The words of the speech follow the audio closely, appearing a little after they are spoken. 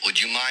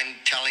Would you mind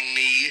telling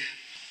me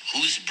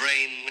whose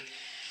brain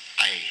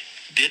I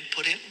did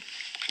put in?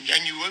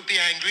 And you won't be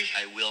angry?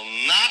 I will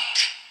not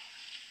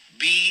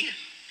be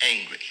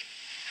angry.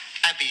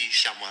 Abby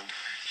someone.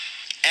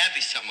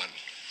 Abby someone.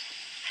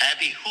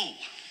 Abby who?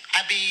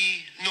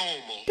 Abby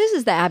Normal. This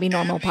is the Abby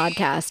Normal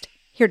podcast,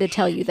 here to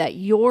tell you that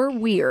you're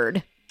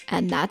weird,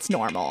 and that's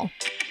normal.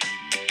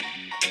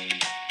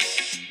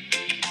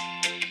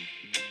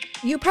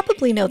 You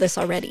probably know this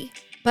already,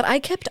 but I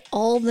kept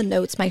all the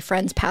notes my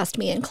friends passed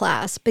me in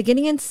class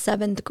beginning in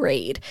 7th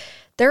grade.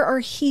 There are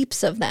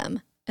heaps of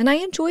them, and I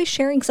enjoy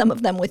sharing some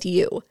of them with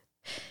you.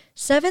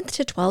 7th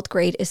to 12th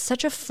grade is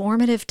such a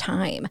formative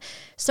time,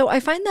 so I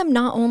find them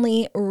not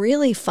only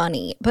really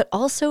funny, but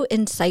also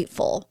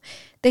insightful.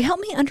 They help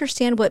me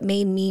understand what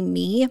made me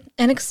me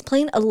and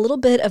explain a little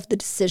bit of the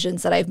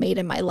decisions that I've made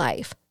in my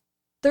life.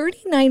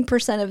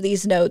 39% of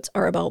these notes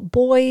are about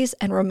boys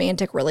and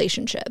romantic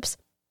relationships.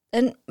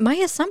 And my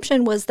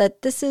assumption was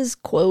that this is,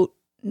 quote,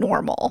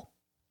 normal.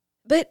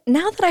 But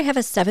now that I have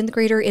a 7th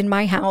grader in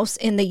my house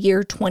in the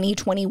year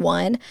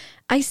 2021,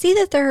 I see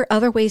that there are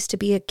other ways to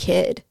be a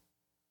kid.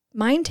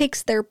 Mine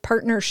takes their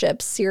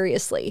partnerships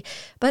seriously,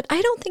 but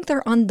I don't think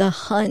they're on the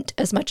hunt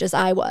as much as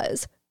I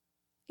was.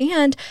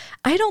 And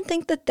I don't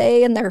think that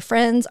they and their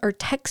friends are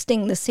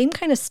texting the same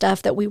kind of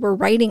stuff that we were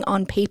writing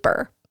on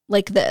paper,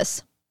 like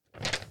this.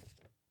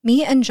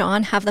 Me and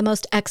John have the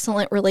most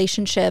excellent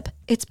relationship.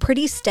 It's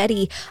pretty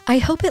steady. I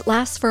hope it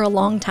lasts for a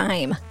long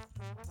time.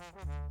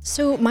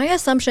 So my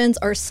assumptions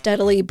are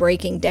steadily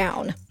breaking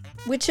down,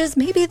 which is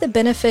maybe the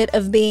benefit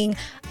of being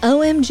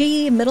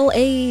OMG middle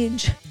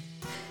age.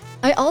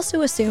 I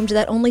also assumed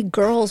that only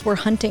girls were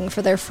hunting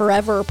for their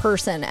forever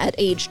person at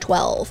age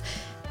 12.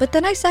 But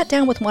then I sat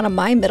down with one of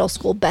my middle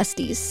school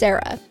besties,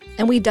 Sarah,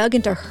 and we dug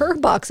into her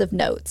box of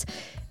notes.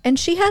 And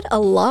she had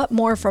a lot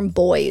more from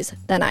boys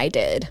than I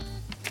did.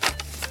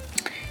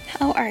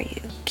 How are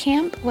you?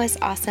 Camp was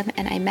awesome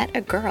and I met a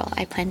girl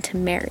I plan to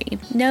marry.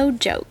 No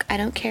joke. I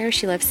don't care if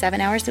she lives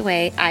 7 hours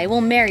away. I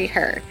will marry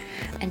her.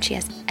 And she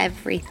has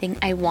everything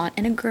I want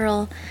in a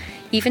girl,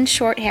 even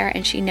short hair,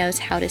 and she knows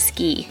how to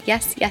ski.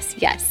 Yes, yes,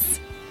 yes.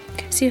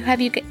 So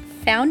have you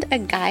found a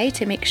guy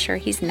to make sure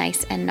he's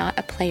nice and not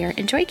a player?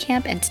 Enjoy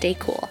camp and stay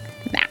cool.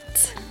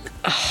 Matt.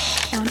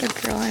 Found a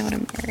girl I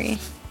want to marry.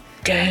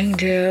 Dang,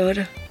 dude.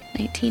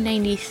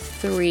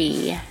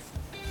 1993.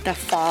 The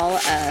fall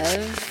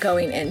of...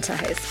 Going into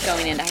high school.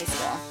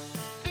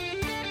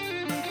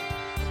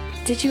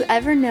 Did you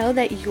ever know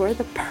that you're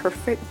the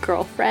perfect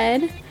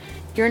girlfriend?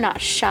 You're not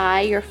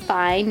shy, you're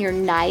fine, you're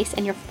nice,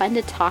 and you're fun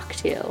to talk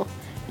to.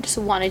 I just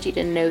wanted you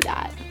to know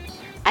that.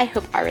 I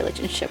hope our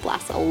relationship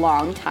lasts a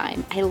long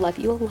time. I love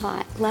you a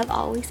lot. Love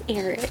always,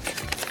 Eric.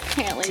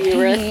 Apparently you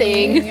were a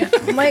thing.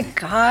 Oh my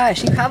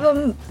gosh, you have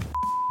them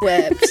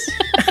whipped.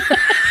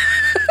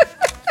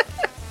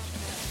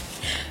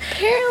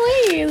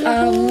 Apparently,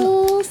 the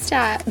whole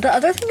stat. The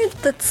other thing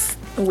that's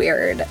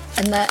weird,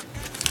 and that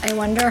I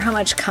wonder how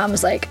much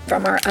comes like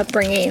from our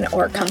upbringing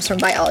or comes from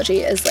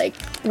biology, is like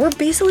we're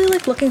basically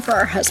like looking for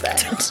our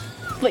husband.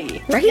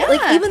 Right? Yeah.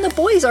 Like even the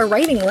boys are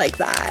writing like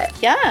that.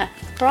 Yeah.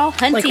 We're all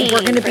hunting. Like we're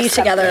going to be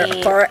together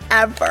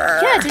forever.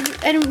 Yeah,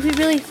 and we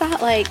really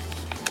thought like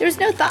there was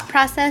no thought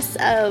process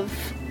of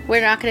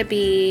we're not going to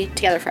be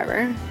together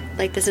forever.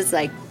 Like this is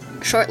like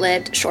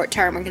short-lived,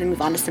 short-term, we're going to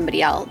move on to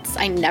somebody else.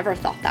 I never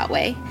thought that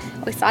way. I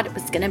always thought it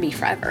was going to be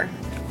forever.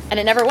 And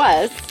it never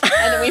was.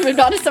 And then we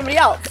moved on to somebody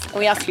else. And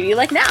we asked, who do you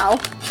like now?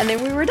 And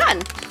then we were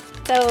done.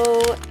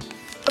 So...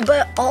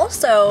 But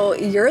also,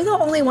 you're the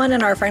only one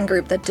in our friend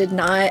group that did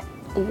not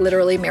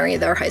literally marry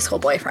their high school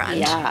boyfriend.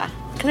 Yeah.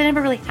 Because I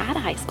never really had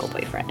a high school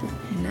boyfriend.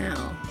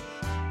 No.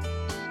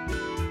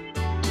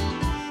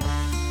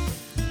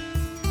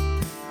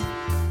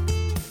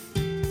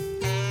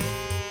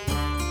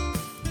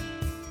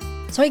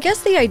 So I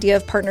guess the idea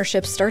of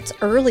partnership starts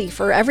early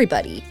for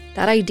everybody.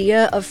 That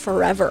idea of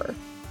forever.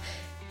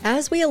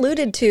 As we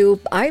alluded to,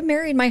 I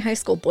married my high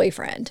school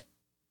boyfriend.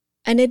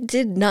 And it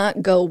did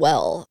not go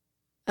well.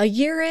 A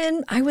year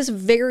in, I was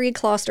very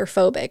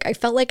claustrophobic. I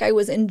felt like I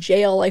was in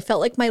jail. I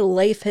felt like my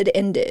life had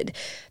ended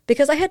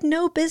because I had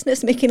no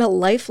business making a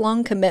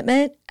lifelong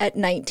commitment at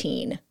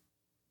 19.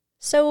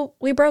 So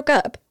we broke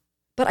up.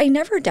 But I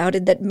never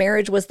doubted that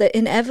marriage was the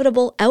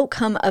inevitable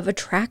outcome of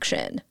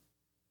attraction.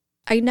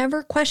 I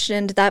never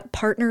questioned that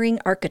partnering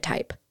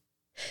archetype.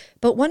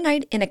 But one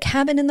night in a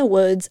cabin in the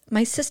woods,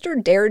 my sister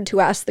dared to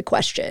ask the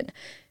question,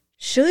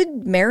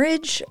 should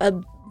marriage, a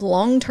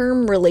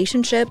long-term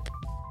relationship,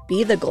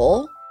 be the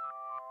goal?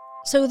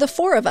 So the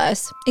four of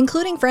us,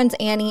 including friends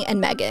Annie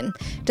and Megan,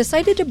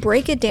 decided to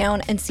break it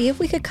down and see if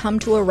we could come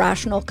to a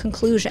rational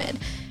conclusion,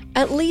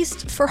 at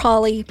least for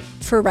Holly,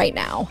 for right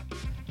now.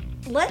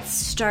 Let's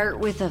start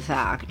with the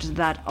fact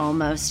that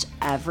almost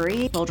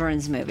every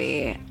children's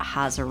movie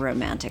has a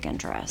romantic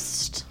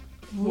interest.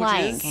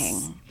 Lion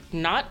King.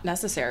 Not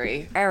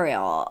necessary.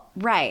 Ariel.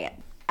 Right.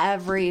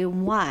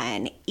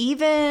 Everyone.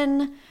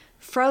 Even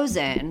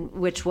Frozen,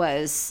 which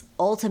was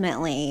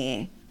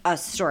ultimately a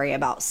story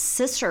about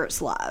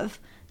sisters' love,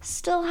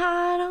 still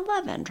had a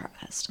love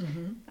interest.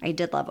 I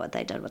did love what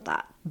they did with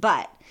that.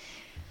 But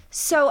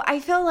so I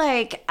feel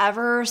like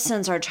ever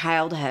since our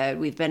childhood,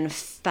 we've been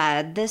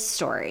fed this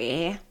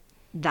story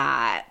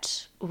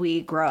that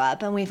we grow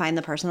up and we find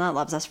the person that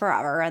loves us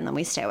forever and then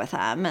we stay with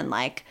them, and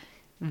like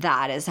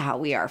that is how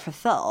we are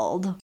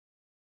fulfilled.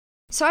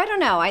 So I don't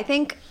know. I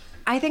think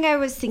I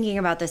was thinking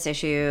about this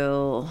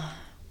issue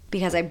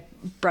because I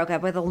broke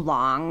up with a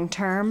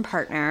long-term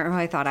partner who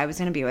I thought I was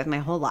going to be with my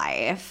whole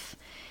life.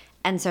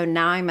 And so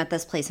now I'm at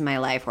this place in my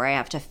life where I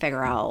have to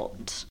figure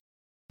out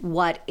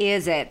what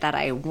is it that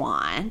I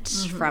want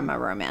from a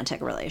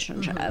romantic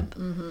relationship.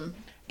 Do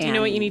you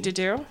know what you need to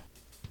do?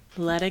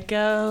 Let it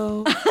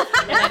go.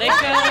 Let it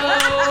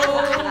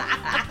go.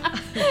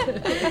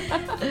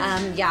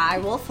 Yeah, I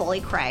will fully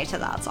cry to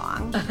that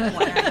song.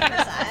 100%.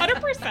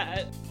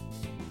 100%.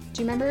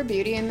 Do you remember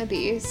Beauty and the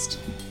Beast?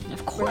 Of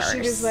Where course. she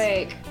was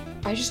like,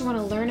 I just want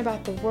to learn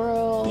about the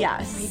world,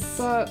 Yes. and read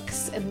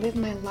books, and live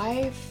my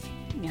life,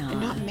 Yeah. and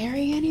not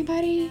marry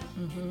anybody.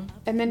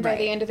 And then by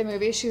the end of the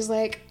movie, she's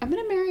like, I'm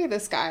going to marry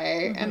this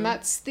guy. And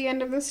that's the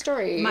end of the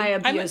story. My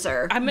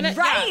abuser. I'm gonna-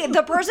 Right. yeah.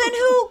 The person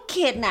who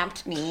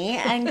kidnapped me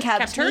and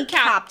kept her me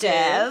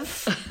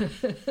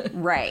captive.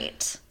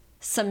 Right.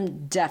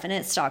 Some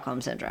definite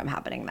Stockholm syndrome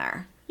happening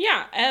there.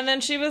 Yeah, and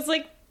then she was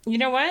like, you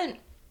know what?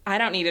 I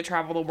don't need to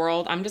travel the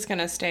world. I'm just going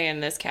to stay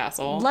in this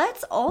castle.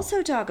 Let's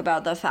also talk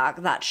about the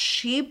fact that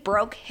she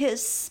broke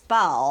his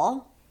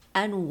spell.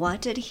 And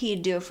what did he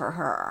do for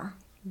her?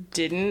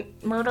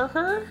 Didn't murder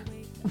her?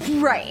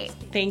 Right.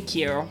 Thank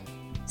you.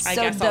 I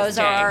So guess I'll those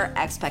stay. are our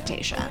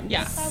expectations.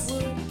 Yeah.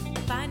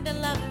 Find a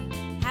lover,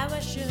 how I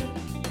should.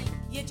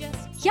 You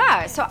just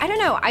Yeah, so I don't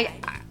know.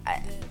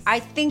 I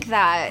think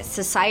that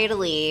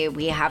societally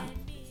we have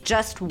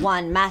just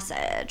one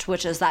message,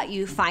 which is that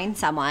you find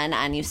someone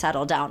and you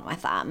settle down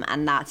with them,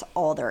 and that's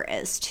all there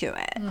is to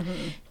it.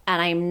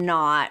 And I'm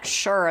not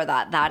sure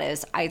that that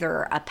is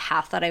either a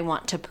path that I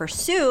want to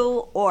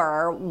pursue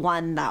or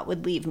one that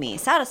would leave me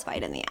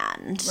satisfied in the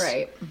end.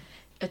 Right.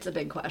 It's a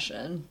big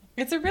question.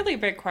 It's a really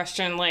big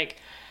question. Like,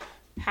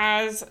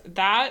 has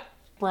that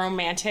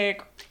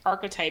romantic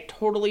archetype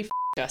totally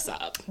f***ed us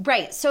up?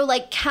 Right. So,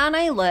 like, can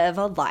I live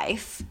a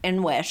life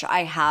in which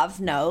I have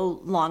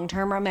no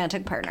long-term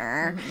romantic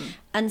partner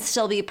and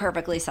still be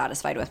perfectly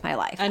satisfied with my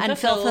life and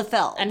feel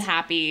fulfilled? And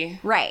happy.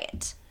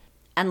 Right.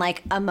 And,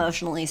 like,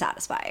 emotionally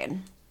satisfied.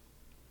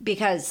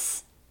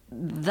 Because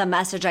the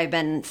message I've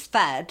been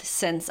fed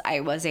since I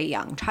was a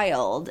young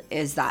child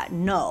is that,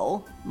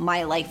 no,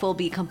 my life will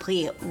be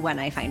complete when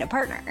I find a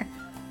partner.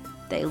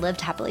 They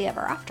lived happily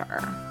ever after.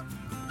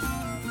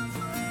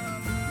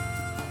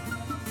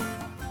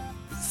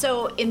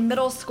 So in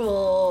middle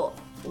school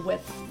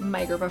with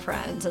my group of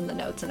friends and the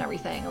notes and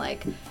everything,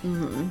 like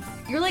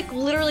you're like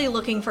literally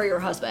looking for your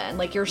husband,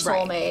 like your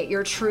soulmate,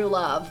 your true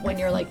love when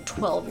you're like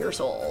 12 years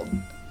old,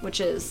 which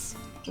is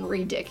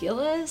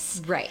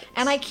ridiculous. Right.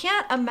 And I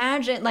can't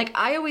imagine, like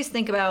I always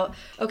think about,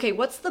 okay,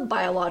 what's the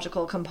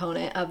biological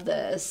component of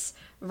this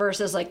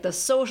versus like the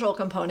social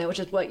component, which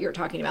is what you're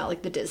talking about,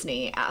 like the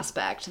Disney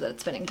aspect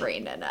that's been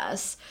ingrained in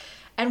us.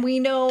 And we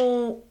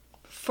know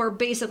for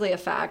basically a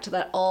fact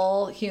that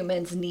all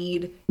humans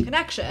need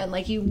connection.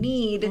 Like you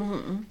need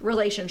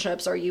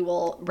relationships or you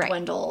will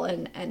dwindle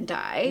and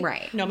die.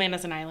 Right. No man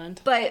is an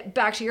island. But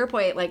back to your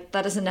point, like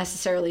that doesn't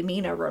necessarily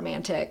mean a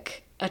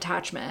romantic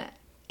attachment.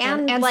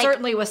 And like-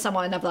 certainly with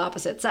someone of the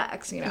opposite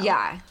sex, you know?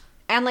 Yeah.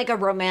 And like a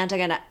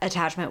romantic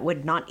attachment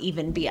would not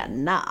even be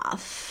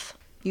enough.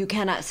 You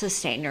cannot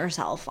sustain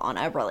yourself on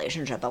a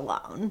relationship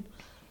alone.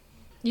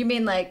 You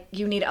mean like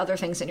you need other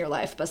things in your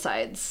life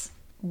besides...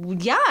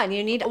 Yeah, and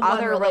you need One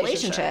other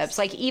relationships. relationships.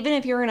 Like, even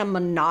if you're in a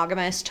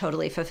monogamous,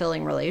 totally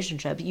fulfilling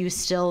relationship, you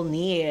still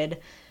need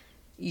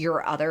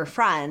your other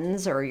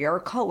friends or your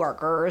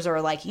coworkers,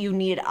 or like you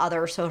need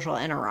other social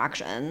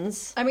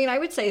interactions. I mean, I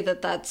would say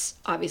that that's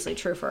obviously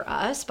true for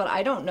us, but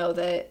I don't know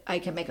that I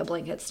can make a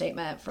blanket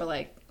statement for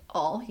like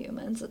all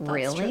humans. That that's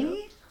Really?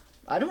 true.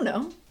 I don't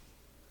know.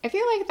 I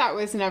feel like that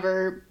was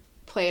never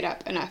played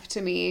up enough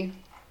to me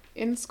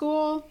in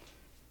school.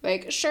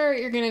 Like, sure,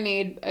 you're going to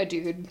need a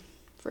dude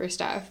for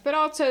stuff, but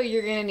also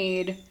you're going to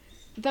need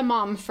the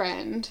mom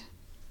friend.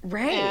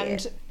 Right.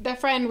 And the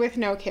friend with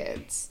no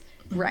kids.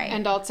 right.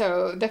 And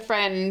also the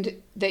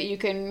friend that you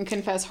can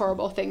confess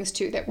horrible things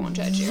to that won't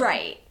judge you.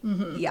 right.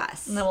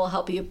 Yes. And then we'll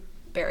help you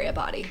bury a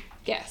body.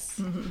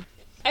 Yes.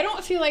 I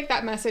don't feel like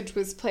that message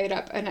was played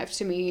up enough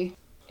to me.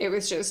 It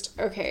was just,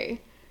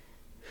 okay,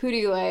 who do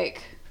you like?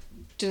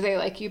 Do they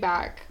like you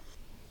back?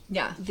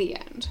 Yeah. The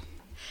end.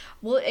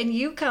 Well, and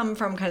you come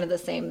from kind of the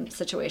same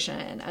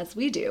situation as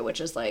we do, which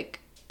is like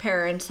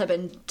parents have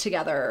been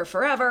together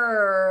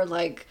forever,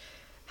 like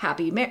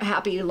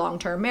happy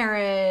long-term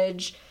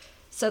marriage.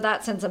 So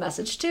that sends a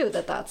message too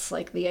that that's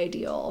like the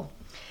ideal.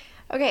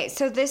 Okay,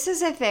 so this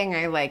is a thing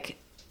I like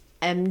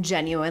am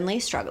genuinely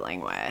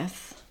struggling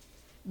with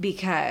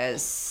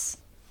because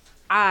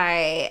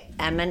I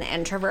am an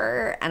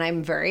introvert and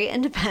I'm very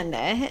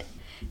independent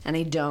and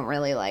I don't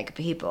really like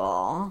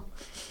people.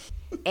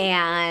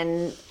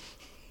 And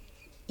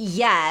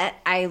Yet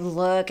I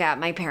look at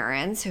my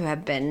parents who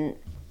have been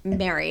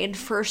married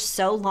for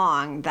so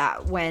long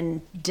that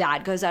when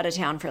dad goes out of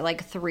town for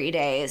like 3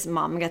 days,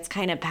 mom gets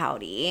kind of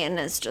pouty and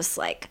is just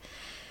like,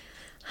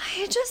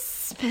 I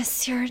just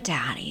miss your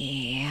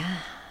daddy,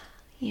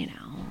 you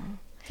know.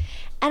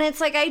 And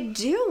it's like, I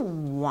do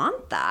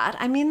want that.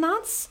 I mean,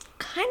 that's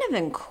kind of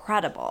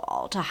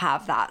incredible to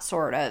have that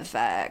sort of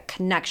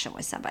connection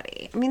with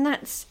somebody. I mean,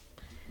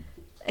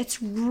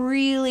 it's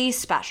really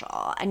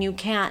special, and you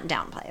can't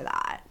downplay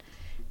that.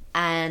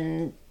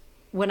 And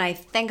when I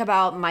think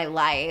about my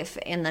life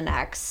in the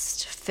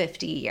next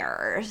 50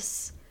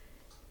 years,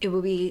 it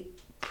would be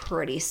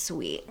pretty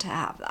sweet to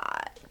have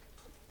that.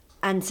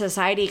 And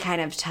society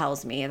kind of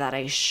tells me that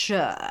I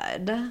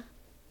should.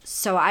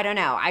 So I don't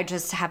know. I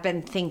just have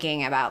been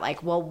thinking about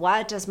like, well,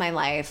 what does my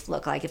life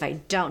look like if I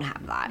don't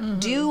have that? Mm-hmm.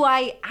 Do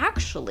I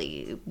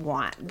actually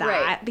want that?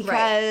 Right,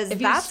 because if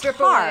that's you strip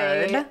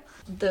hard. away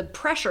the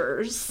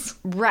pressures.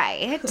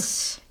 Right.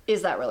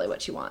 Is that really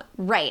what you want?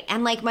 Right.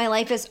 And like my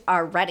life is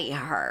already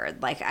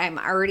hard. Like I'm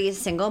already a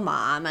single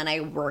mom and I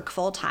work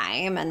full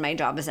time and my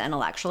job is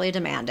intellectually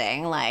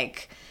demanding.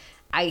 Like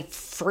I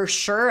for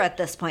sure at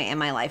this point in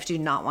my life do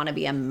not want to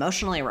be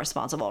emotionally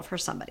responsible for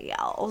somebody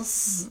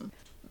else. Mm-hmm.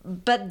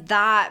 But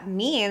that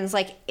means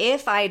like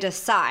if I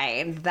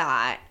decide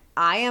that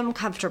I am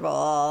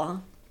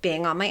comfortable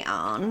being on my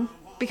own,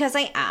 because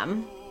I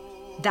am,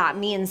 that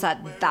means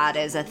that that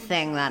is a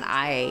thing that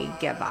I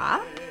give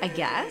up, I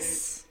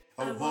guess.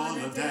 I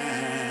wanna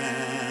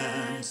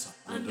dance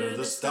under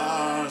the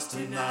stars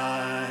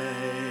tonight.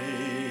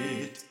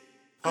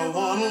 I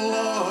wanna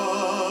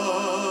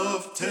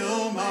love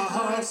till my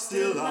heart's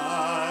still light.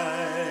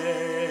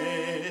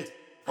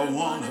 I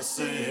wanna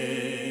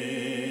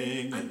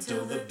sing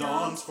until the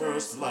dawn's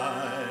first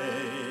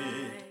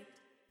light.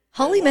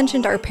 Holly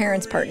mentioned our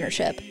parents'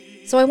 partnership,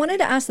 so I wanted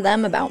to ask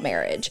them about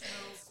marriage.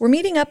 We're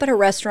meeting up at a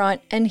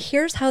restaurant, and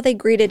here's how they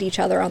greeted each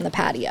other on the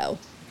patio.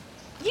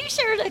 You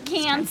sure look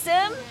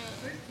handsome.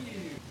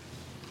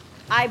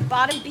 I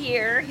bought a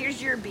beer.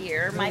 Here's your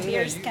beer. My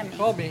beer's coming. You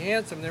called me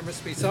handsome. There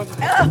must be something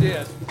that you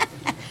did.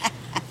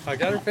 I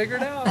got her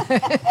figured out.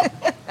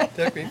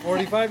 Took me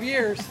 45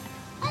 years.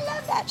 I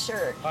love that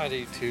shirt. I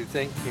do too.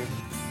 Thank you.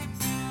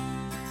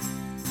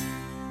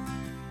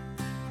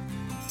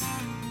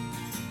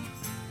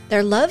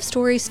 Their love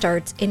story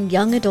starts in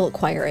young adult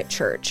choir at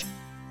church.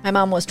 My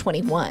mom was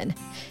 21.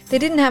 They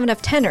didn't have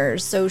enough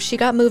tenors, so she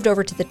got moved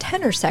over to the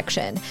tenor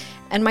section,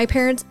 and my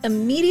parents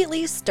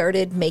immediately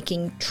started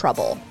making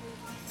trouble.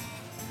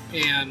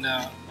 And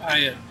I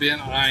had been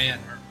eyeing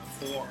her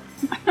before.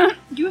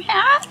 You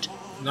had?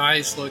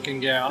 Nice looking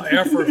gal,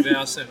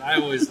 effervescent. I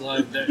always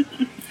loved it.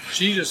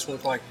 She just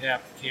looked like a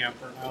happy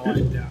camper, and I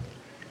liked that.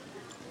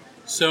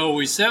 So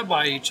we sat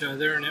by each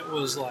other, and it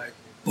was like,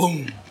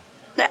 boom.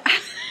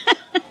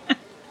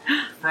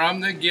 From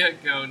the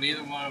get-go,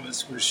 neither one of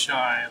us was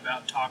shy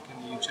about talking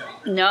to each other.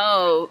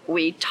 No,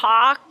 we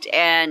talked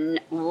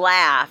and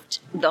laughed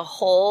the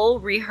whole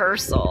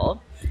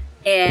rehearsal.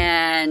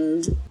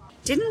 And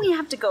didn't we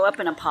have to go up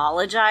and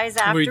apologize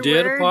afterwards? We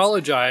did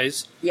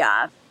apologize.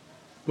 Yeah.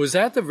 Was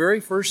that the very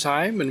first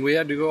time and we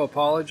had to go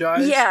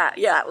apologize? Yeah.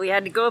 We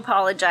had to go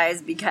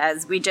apologize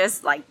because we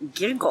just like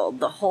giggled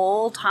the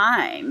whole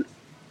time.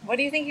 What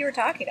do you think you were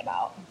talking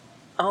about?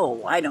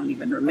 Oh, I don't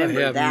even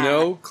remember that. I have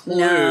no clue.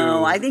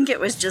 No, I think it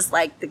was just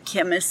like the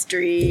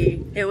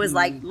chemistry. It was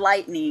like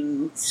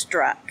lightning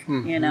struck,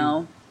 you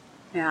know?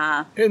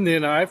 Yeah. And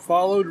then I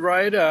followed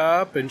right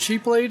up, and she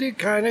played it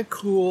kind of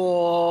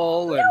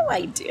cool. No,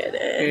 I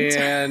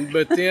didn't.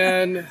 But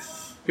then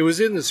it was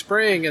in the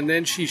spring, and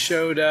then she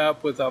showed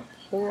up with a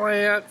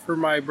plant for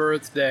my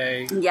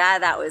birthday. Yeah,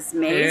 that was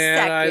May 2nd.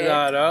 And I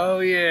thought, oh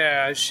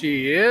yeah,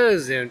 she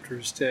is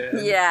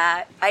interested.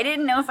 Yeah, I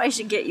didn't know if I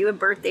should get you a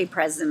birthday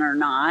present or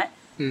not.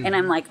 Mm-hmm. And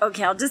I'm like,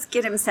 okay, I'll just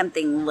get him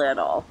something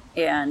little.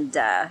 And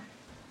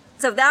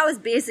so that was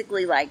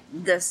basically like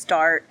the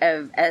start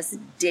of us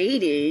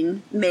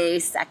dating May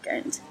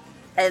 2nd.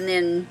 And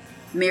then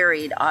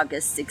married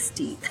August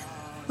 16th,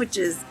 which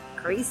is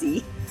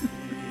crazy.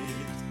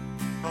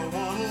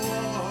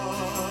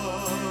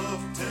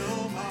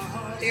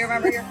 Do you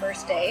remember your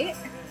first date?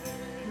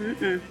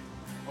 Mm-mm.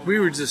 We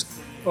were just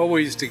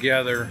always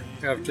together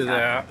after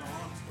that.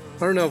 I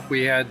don't know if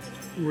we had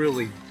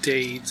really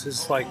dates.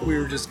 It's like we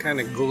were just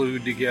kind of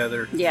glued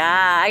together.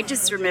 Yeah, I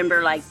just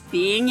remember like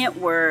being at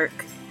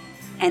work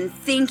and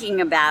thinking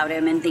about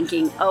him and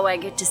thinking, oh, I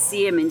get to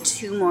see him in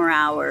 2 more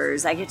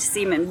hours. I get to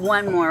see him in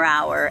 1 more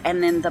hour.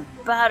 And then the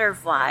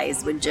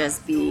butterflies would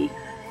just be,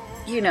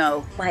 you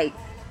know, like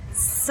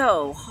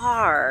so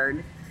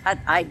hard.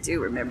 I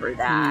do remember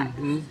that.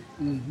 Mm-hmm.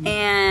 Mm-hmm.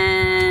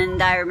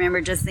 And I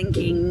remember just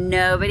thinking,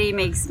 nobody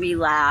makes me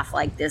laugh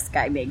like this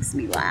guy makes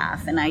me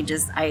laugh. And I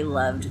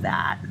loved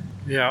that.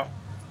 Yeah.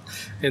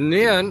 And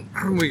then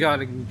we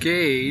got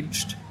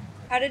engaged.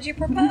 How did you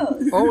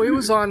propose? Oh, it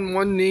was on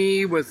one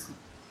knee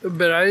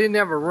but I didn't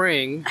have a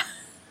ring.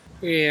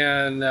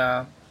 And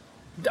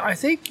I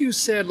think you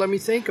said, let me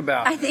think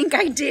about I it. think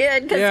I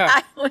did because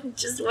Yeah. I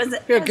just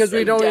wasn't. Yeah, because so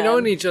we'd only dumb.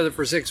 known each other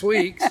for 6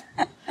 weeks.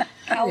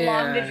 How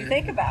long did you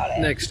think about it?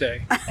 Next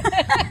day. In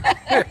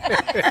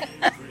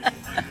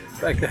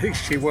fact, I think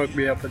she woke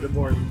me up in the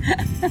morning.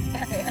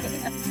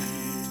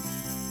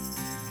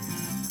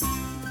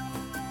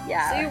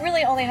 Yeah. So you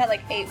really only had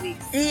like 8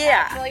 weeks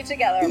Yeah. actually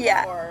together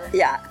Yeah. before.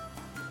 Yeah.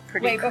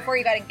 Pretty Wait, before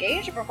you got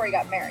engaged or before you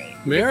got married?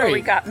 Before we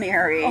Mary. got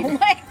married. Oh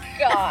my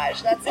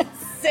gosh, that's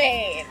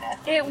insane.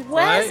 It was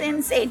Right?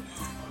 insane.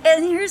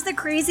 And here's the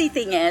crazy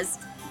thing is,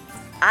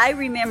 I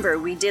remember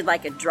we did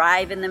like a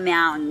drive in the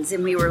mountains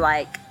and we were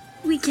like,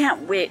 we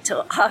can't wait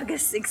till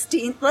August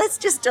 16th. Let's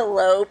just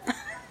elope.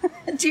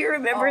 Do you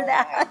remember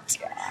that?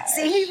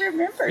 See, he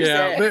remembers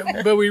Yeah,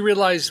 it. but we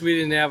realized we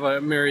didn't have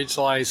a marriage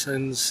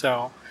license,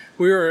 so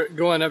we were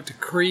going up to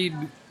Creed,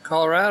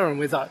 Colorado, and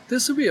we thought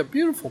this would be a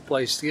beautiful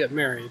place to get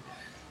married.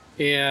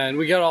 And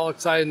we got all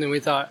excited, and then we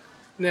thought,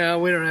 no,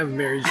 we don't have a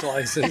marriage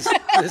license.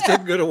 This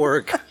isn't going to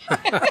work.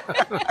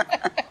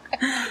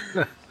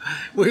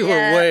 We were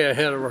way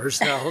ahead of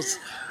ourselves.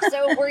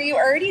 So were you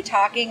already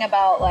talking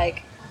about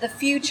like the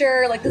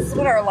future, like this is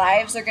what our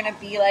lives are going to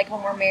be like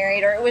when we're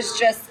married, or it was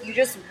just you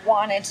just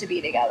wanted to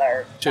be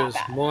together? Just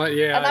one,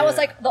 yeah. And that was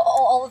yeah. like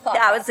all the thoughts.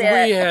 That was it.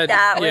 We had,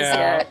 That was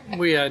yeah,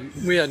 it.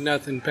 we had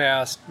nothing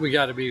past. We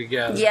got to be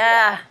together.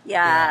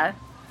 Yeah.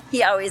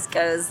 He always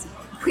goes,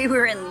 we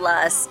were in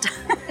lust.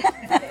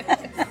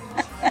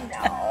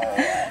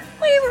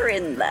 We were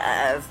in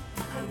love.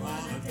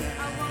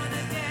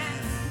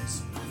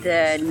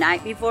 The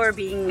night before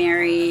being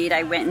married,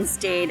 I went and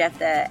stayed at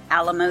the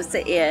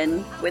Alamosa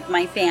Inn with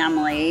my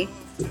family,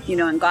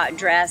 and got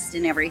dressed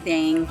and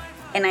everything.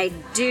 And I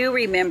do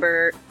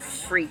remember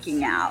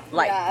freaking out,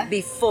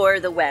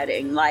 before the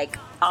wedding, like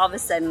all of a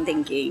sudden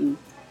thinking,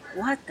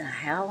 what the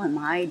hell am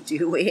I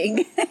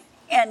doing?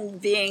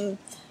 And being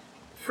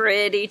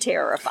pretty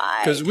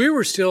terrified. Because we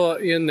were still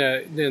in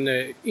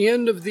the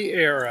end of the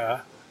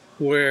era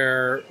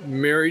where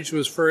marriage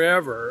was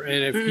forever,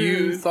 and if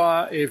you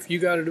thought if you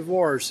got a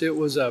divorce, it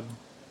was a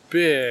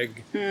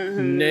big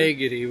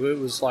negative. It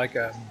was like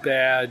a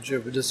badge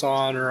of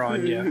dishonor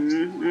on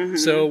you.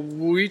 So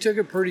we took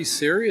it pretty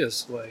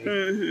seriously.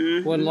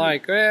 Wasn't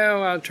like,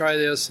 well, I'll try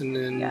this, and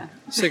then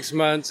 6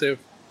 months, if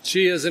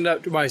she isn't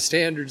up to my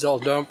standards, I'll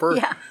dump her.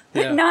 Yeah.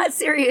 But not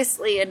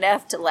seriously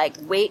enough to like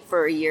wait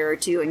for a year or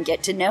two and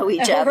get to know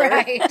each other.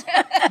 Right.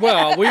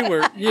 Well, we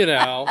were,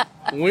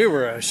 we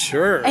were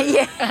assured.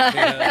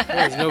 Yeah.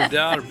 There was no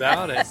doubt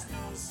about it.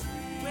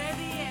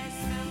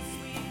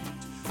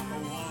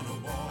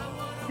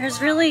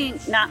 There's really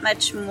not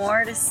much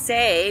more to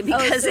say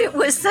because it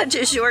was such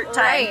a short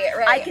time.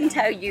 Right. I can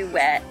tell you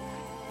what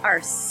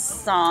our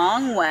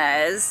song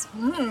was.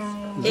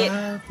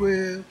 Love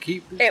will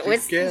keep us It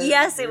was together.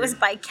 yes, it was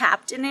by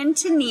Captain and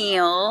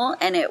Tennille,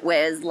 and it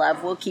was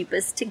 "Love Will Keep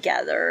Us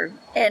Together,"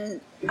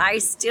 and I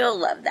still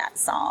love that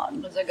song.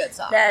 It was a good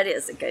song. That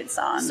is a good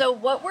song. So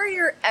what were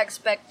your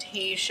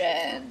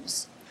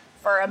expectations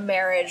for a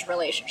marriage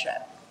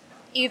relationship?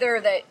 Either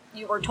that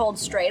you were told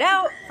straight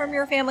out from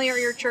your family or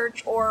your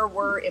church, or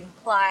were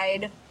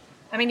implied.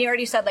 I mean, you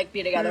already said like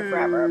be together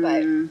forever,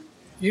 but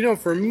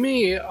For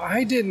me,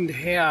 I didn't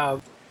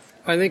have,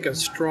 I think, a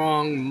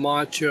strong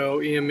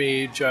macho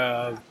image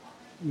of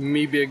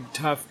me, big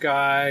tough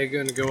guy,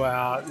 going to go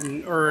out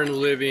and earn a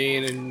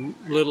living, and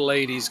little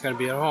lady's going to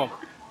be at home.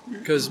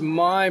 Because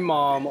my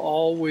mom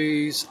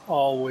always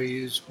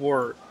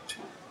worked,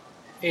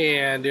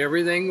 and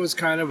everything was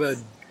kind of a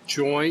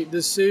joint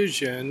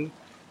decision.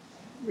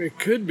 It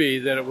could be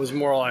that it was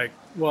more like,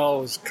 well,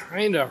 it was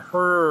kind of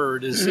her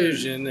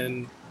decision,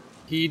 and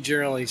he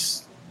generally,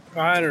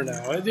 I don't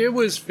know, it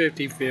was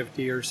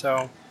 50-50 or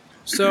so.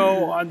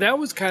 So that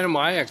was kind of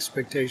my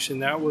expectation.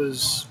 That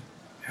was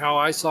how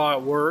I saw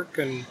it work.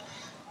 And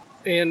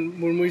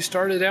when we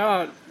started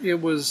out,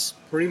 it was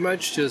pretty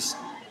much just,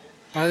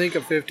 I think,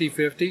 a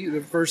 50-50.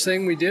 The first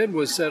thing we did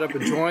was set up a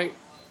joint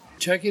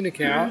checking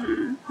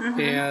account,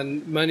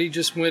 and money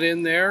just went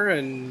in there,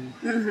 and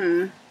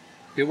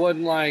it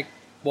wasn't like,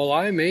 well,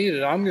 I made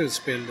it, I'm going to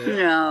spend it.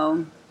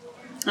 No.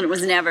 And it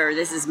was never,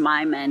 this is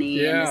my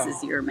money and this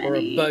is your money. Or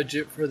a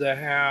budget for the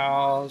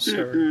house.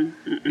 Or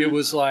it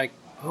was like,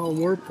 oh,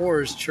 we're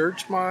poor as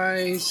church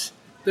mice.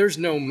 There's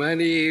no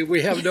money.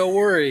 We have no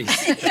worries.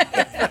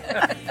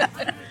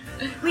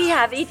 We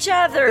have each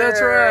other. That's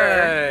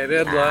right.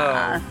 And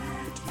love.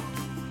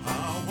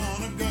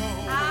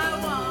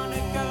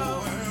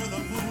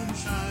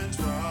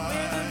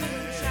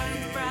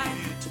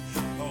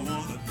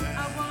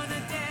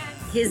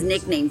 His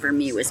nickname for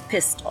me was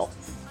Pistol,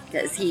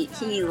 because he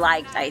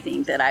liked, I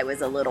think, that I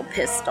was a little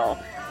pistol,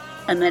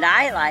 and that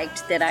I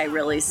liked that I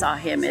really saw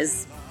him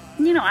as,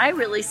 I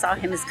really saw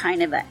him as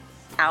kind of an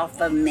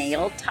alpha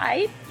male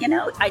type,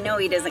 I know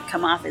he doesn't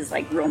come off as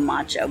like real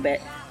macho, but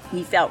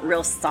he felt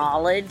real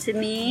solid to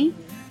me.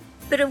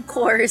 But of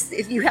course,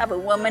 if you have a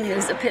woman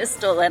who's a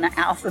pistol and an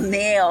alpha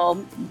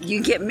male,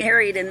 you get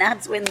married, and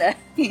that's when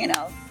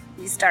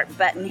you start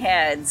butting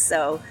heads.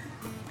 So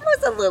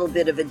was a little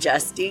bit of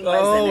adjusting,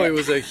 wasn't Oh, it? it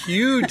was a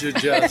huge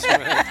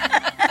adjustment.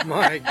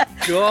 My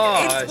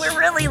gosh. We're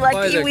really lucky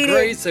By the we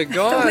grace didn't, of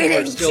God, we we're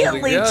didn't still kill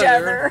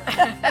together. each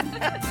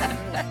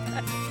other.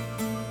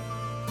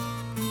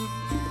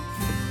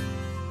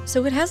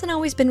 So it hasn't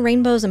always been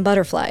rainbows and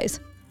butterflies.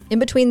 In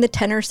between the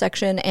tenor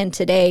section and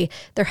today,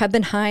 there have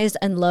been highs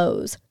and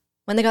lows.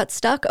 When they got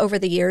stuck over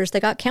the years, they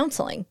got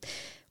counseling,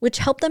 which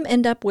helped them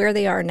end up where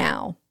they are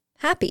now,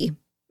 happy,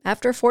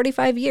 after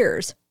 45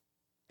 years.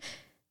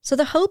 So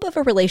the hope of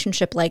a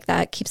relationship like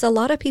that keeps a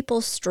lot of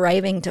people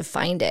striving to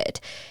find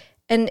it.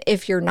 And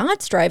if you're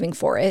not striving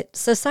for it,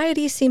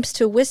 society seems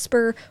to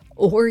whisper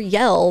or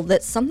yell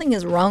that something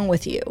is wrong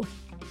with you.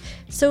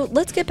 So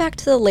let's get back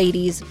to the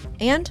ladies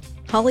and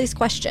Holly's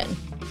question.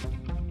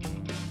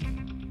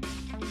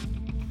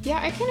 Yeah,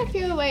 I kind of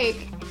feel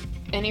like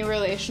any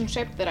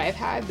relationship that I've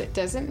had that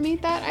doesn't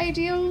meet that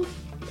ideal,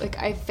 like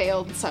I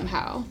failed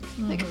somehow.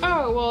 Like,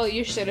 oh, well,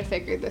 you should have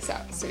figured this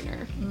out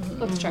sooner.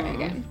 Let's try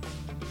again.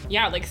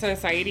 Yeah, like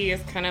society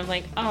is kind of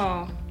like,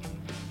 oh,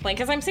 like,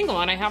 because I'm single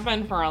and I have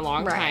been for a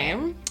long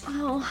time.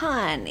 Oh,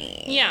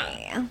 honey.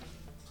 Yeah.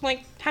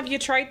 Like, have you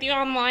tried the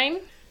online?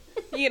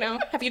 You know,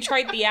 have you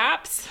tried the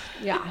apps?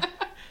 Yeah.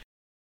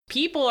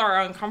 People are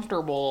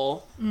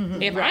uncomfortable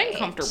if Right. I'm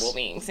comfortable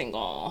being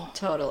single.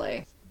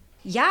 Totally.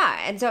 Yeah,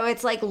 and so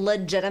it's like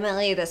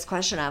legitimately this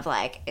question of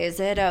like, is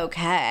it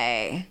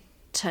okay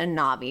to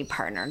not be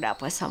partnered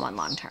up with someone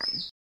long term?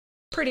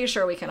 Pretty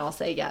sure we can all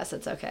say yes,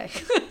 it's okay.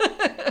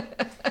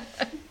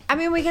 I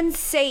mean, we can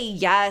say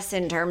yes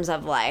in terms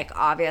of like,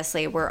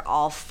 obviously, we're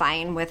all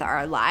fine with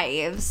our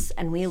lives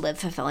and we live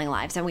fulfilling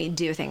lives and we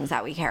do things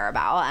that we care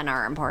about and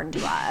are important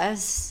to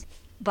us.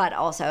 But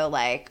also,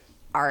 like,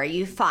 are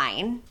you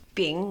fine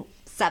being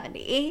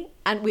 70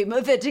 and we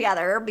move it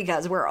together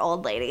because we're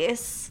old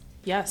ladies?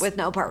 Yes. With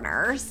no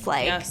partners?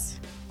 Like, yes.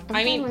 I'm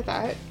I mean, fine with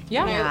that.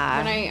 yeah.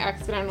 When I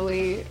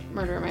accidentally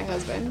murder my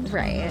husband.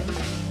 Right.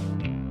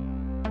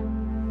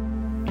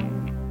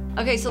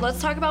 Okay, so let's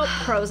talk about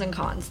pros and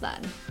cons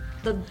then.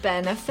 The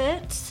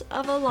benefits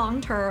of a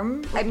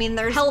long-term, I mean,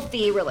 there's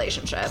healthy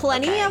relationship.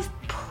 plenty Okay. of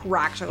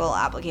practical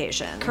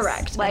applications.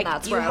 Correct, and Like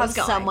that's you where I have was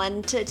going.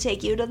 someone to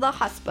take you to the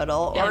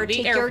hospital Yeah, or the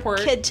take airport.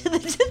 your kid to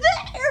the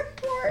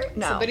airport.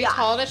 No. Somebody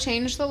tall to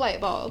change the light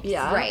bulb.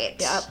 Yeah. Right.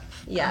 Yep.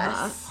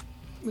 Yes.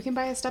 We can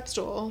buy a step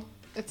stool.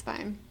 It's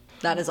fine.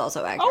 That is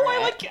also accurate. Oh, I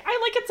like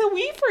it's a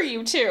we for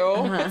you too.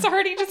 It's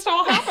already just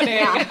all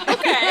happening.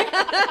 Okay.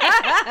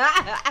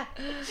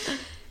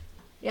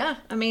 Yeah,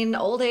 I mean,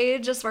 old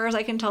age, as far as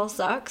I can tell,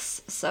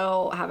 sucks.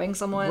 So having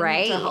someone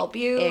Right. to help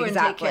you and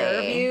take care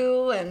of Exactly.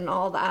 you and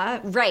all that.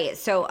 Right.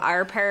 So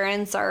our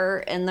parents are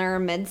in their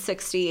mid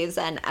 60s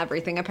and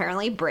everything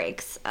apparently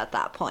breaks at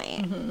that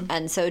point.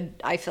 And so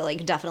I feel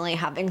like definitely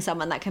having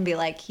someone that can be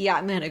like, yeah,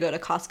 I'm going to go to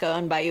Costco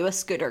and buy you a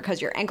scooter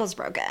because your ankle's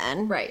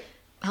broken. Right.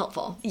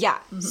 Helpful. Yeah.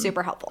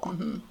 Super helpful.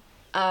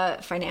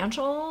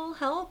 Financial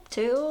help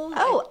too.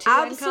 Oh, Like 2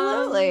 incomes.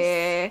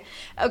 absolutely.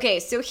 Okay,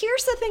 so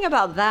here's the thing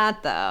about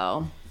that,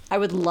 though. I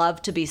would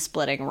love to be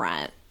splitting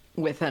rent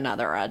with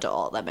another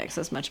adult that makes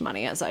as much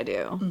money as I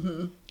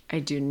do. I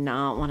do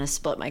not want to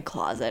split my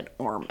closet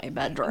or my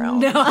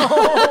bedroom.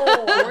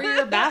 Or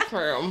your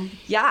bathroom.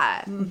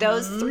 Yeah,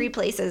 those three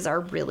places are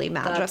really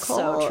magical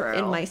so true.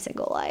 in my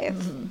single life.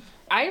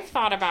 I've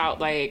thought about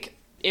like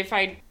if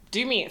I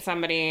do meet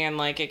somebody and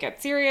like it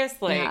gets serious,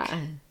 like Yeah.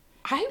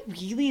 I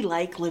really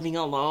like living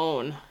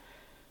alone.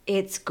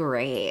 It's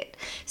great.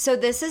 So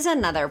this is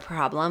another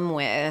problem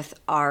with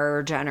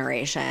our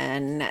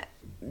generation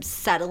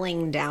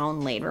settling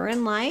down later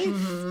in life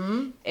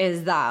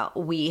is that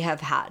we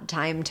have had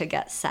time to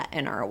get set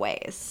in our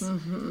ways.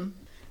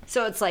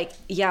 So it's like,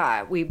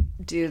 yeah, we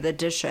do the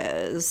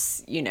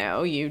dishes, you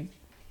know, you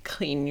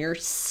clean your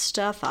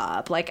stuff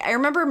up. Like I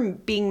remember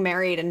being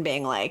married and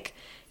being like,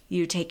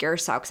 you take your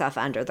socks off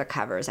under the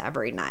covers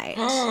every night.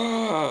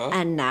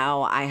 And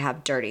now I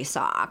have dirty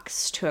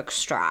socks to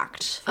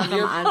extract from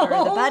under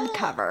the bed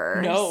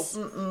covers. No.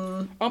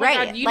 Oh my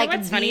Right. god, you like know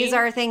what's these funny?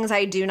 are things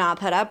I do not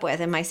put up with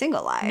in my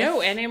single life.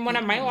 No, and in one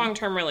of my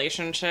long-term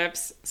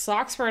relationships,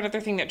 socks were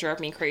another thing that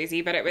drove me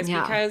crazy, but it was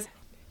Yeah. because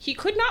he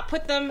could not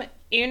put them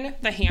in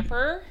the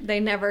hamper. They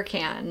never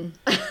can.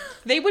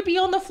 They would be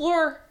on the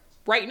floor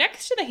right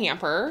next to the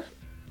hamper,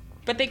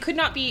 but they could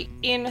not be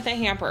in the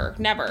hamper.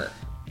 Never.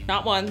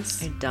 Not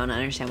once. I don't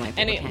understand why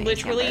people And it can't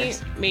literally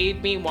campers.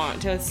 made me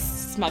want to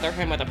smother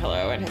him with a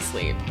pillow in his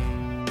sleep.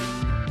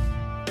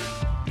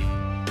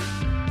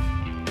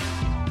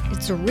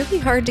 It's really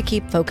hard to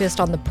keep focused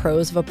on the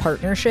pros of a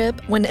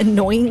partnership when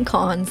annoying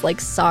cons like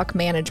sock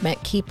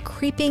management keep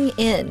creeping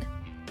in.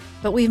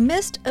 But we've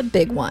missed a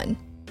big one.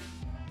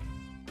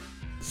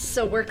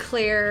 So we're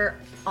clear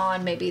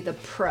on maybe the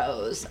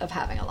pros of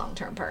having a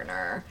long-term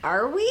partner.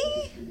 Are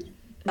we?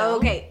 No.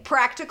 Okay,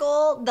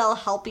 practical, they'll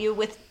help you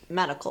with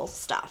medical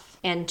stuff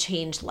and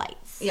change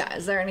lights. Yeah,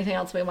 is there anything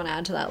else we want to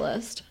add to that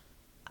list?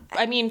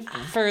 I mean,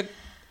 for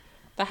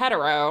the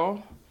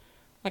hetero,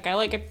 like I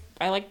like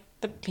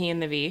the P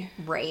and the V.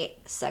 Right,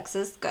 sex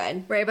is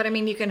good. Right, but I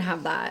mean, you can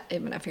have that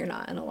even if you're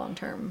not in a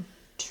long-term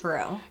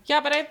True.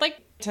 Yeah, but I'd like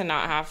to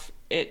not have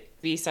it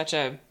be such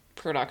a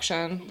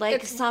production.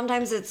 Like,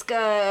 sometimes it's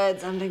good,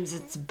 sometimes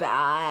it's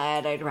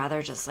bad. I'd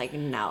rather just, like,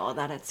 know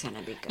that it's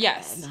gonna be good.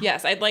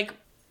 Yes. I'd like Or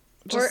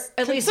just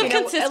at least some you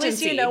know, consistency. at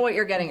least you know what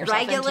you're getting yourself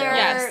Regular, into.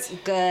 Yes.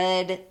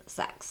 good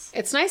sex.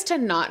 It's nice to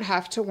not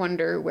have to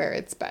wonder where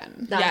it's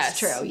been. That's Yes.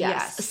 true.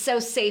 Yes. Yes. So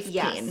safe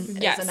Yes. peen is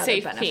Yes, another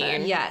safe benefit.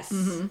 peen. Yes.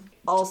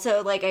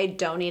 Also, like, I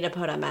don't need to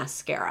put a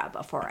mascara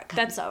before it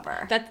comes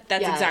over. That's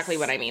Yes. exactly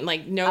what I mean.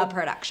 Like no a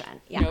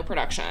production. Yeah. no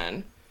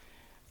production.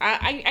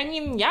 I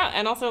mean, yeah,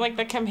 and also like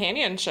the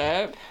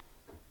companionship.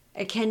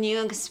 Can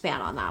you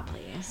expand on that,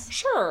 please?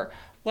 Sure.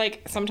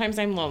 Like sometimes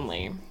I'm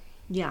lonely.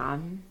 Yeah.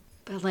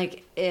 But,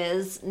 like,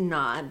 is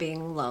not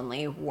being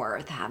lonely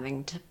worth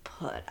having to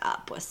put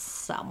up with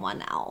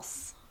someone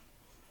else?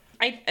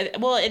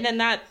 Well, and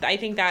then I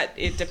think that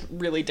it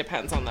really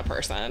depends on the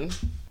person.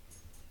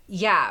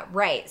 Yeah,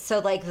 right. So,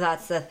 like,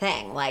 that's the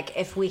thing. Like,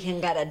 if we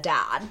can get a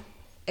dad,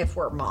 if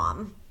we're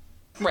mom,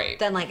 Right.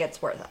 then, like,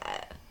 it's worth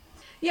it.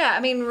 Yeah, I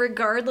mean,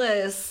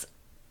 regardless,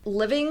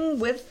 living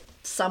with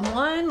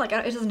someone, like,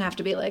 it doesn't have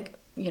to be like,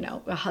 you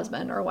know, a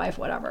husband or a wife,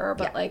 whatever,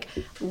 but like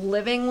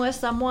living with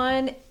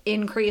someone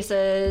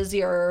increases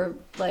your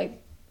like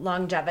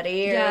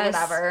Longevity or yes,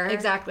 whatever.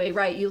 Exactly,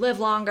 right. You live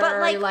longer, But,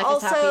 like, your life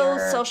also is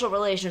happier. social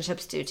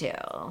relationships do too.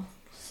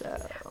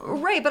 So,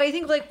 Right, but I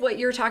think like what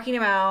you're talking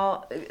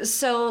about,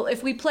 so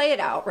if we play it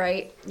out,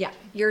 right? yeah.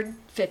 You're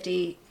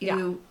 50,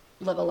 you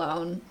live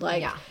alone,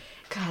 like Yeah.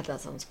 God,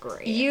 that sounds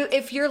great.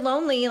 if you're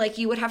lonely, like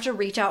you would have to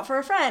reach out for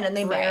a friend and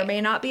they may or Right.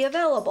 may not be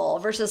available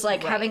versus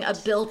like having a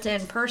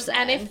built-in person.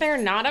 And if they're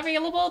not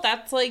available,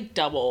 that's like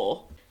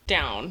double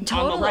down on the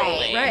Totally.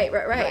 lonely.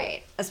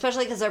 Right.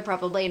 Especially because they're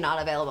probably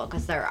not available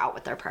because they're out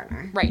with their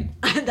partner. Right.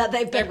 that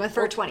they've been with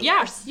for 20 Yeah.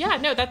 years. Yeah.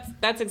 No,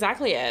 that's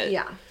exactly it.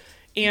 Yeah.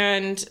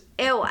 And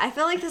Ew, I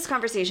feel like this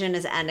conversation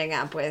is ending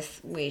up with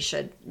we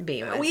should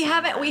be with we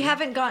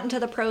haven't gotten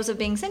to the pros of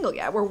being single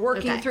yet. We're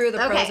working Okay. through the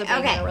pros of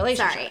being in a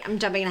relationship. Sorry, I'm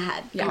jumping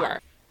ahead. you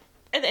are.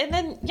 And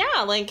then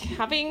yeah, like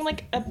having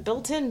like a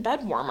built-in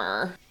bed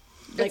warmer.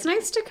 It's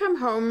nice to come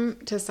home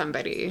to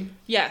somebody.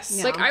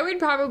 Yes. Like, I would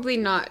probably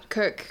not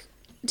cook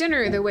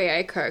dinner the way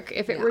I cook.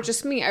 If it were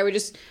just me, I would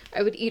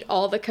eat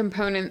all the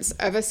components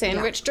of a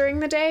sandwich during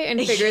the day and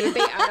figure that they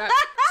add up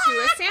to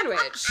a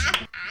sandwich.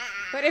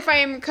 But if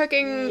I'm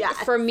cooking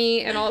for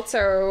me and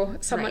also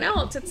someone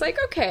else, it's like,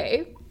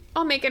 okay,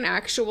 I'll make an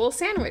actual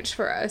sandwich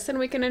for us and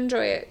we can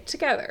enjoy it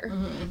together.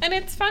 And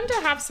it's fun to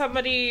have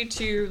somebody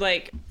to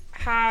like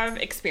have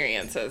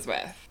experiences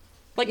with.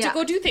 Like to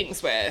go do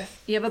things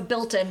with. You have a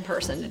built-in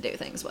person to do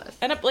things with.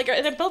 And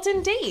a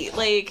built-in date,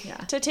 like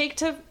to take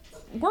to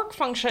work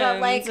functions. But,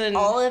 like, and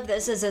all of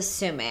this is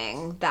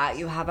assuming that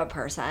you have a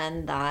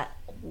person that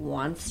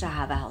wants to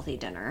have a healthy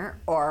dinner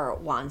or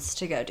wants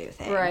to go do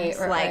things. Right,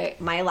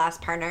 Like, my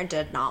last partner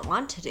did not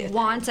want to do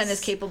Wants things. and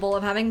is capable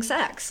of having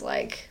sex.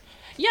 Like,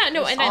 yeah,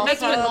 no, and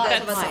that's also what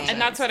the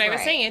that's what I was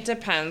Right. saying. It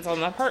depends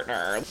on the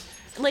partner.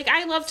 Like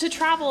I love to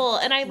travel,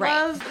 and I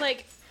love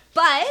like.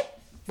 But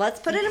let's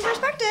put it in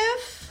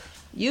perspective.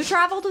 You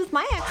traveled with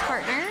my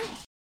ex-partner.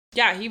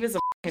 Yeah, he was a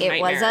It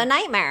nightmare. was a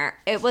nightmare.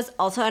 It was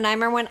also a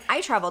nightmare when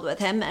I traveled with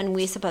him and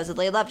we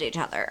supposedly loved each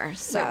other.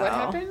 So Wait, what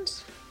happened?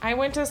 I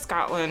went to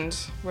Scotland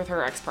with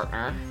her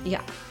ex-partner.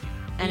 Yeah.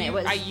 And it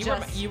was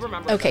you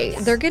remember. okay,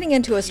 this. they're getting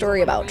into a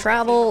story about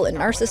travel and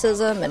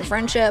narcissism and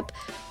friendship.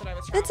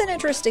 It's an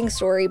interesting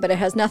story, but it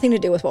has nothing to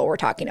do with what we're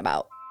talking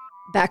about.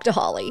 Back to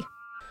Holly.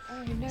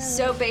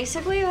 So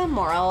basically the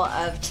moral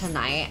of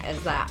tonight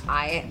is that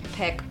I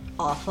pick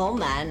awful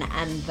men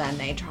and then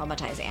they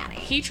traumatize Annie.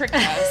 He tricked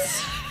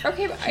us.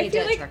 Okay, but I He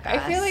feel did like trick I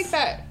feel us. like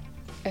that.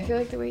 I feel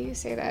like the way you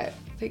say that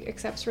like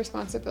accepts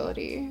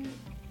responsibility.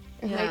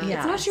 And like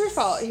it's not your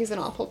fault. He's an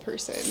awful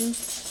person.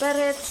 But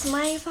it's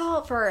my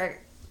fault for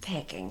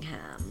picking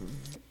him.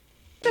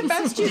 The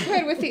best you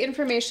could with the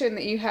information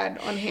that you had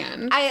on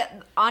hand. I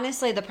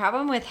honestly, the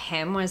problem with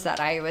him was that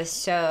I was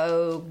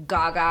so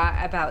gaga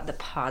about the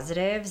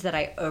positives that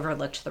I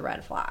overlooked the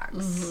red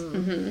flags.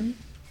 Mm-hmm.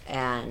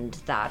 And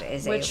that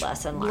is Which a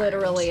lesson learned.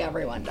 literally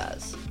everyone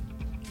does.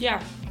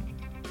 Yeah.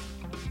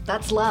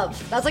 That's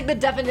love. That's like the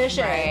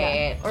definition.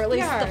 Right. Or at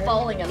least Yeah. the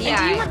falling in love.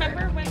 Yeah. Do you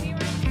remember when we were?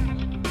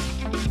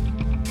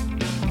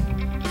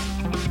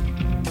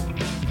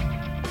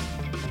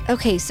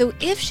 Okay, so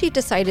if she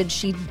decided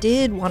she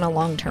did want a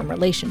long-term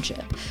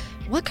relationship,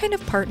 what kind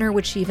of partner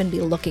would she even be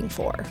looking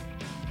for?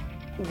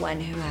 One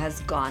who has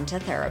gone to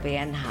therapy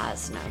and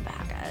has no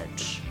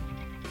baggage.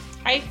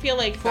 I feel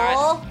like that.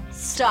 Full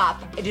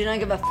stop. I do not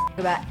give a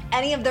about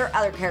any of their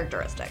other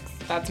characteristics.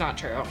 That's not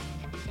true.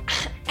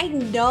 I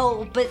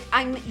know, but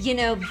I'm,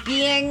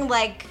 being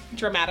like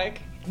Dramatic.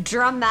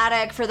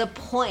 dramatic for the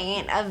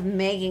point of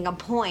making a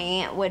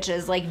point, which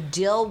is like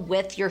deal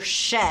with your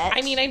shit.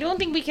 I mean, I don't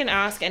think we can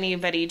ask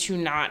anybody to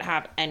not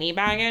have any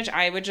baggage.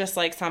 I would just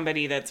like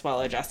somebody that's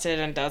well adjusted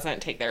and doesn't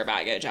take their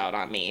baggage out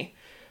on me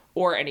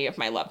or any of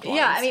my loved ones.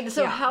 Yeah, I mean,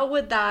 so how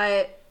would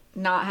that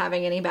not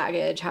having any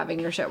baggage, having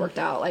your shit worked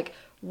out, like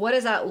what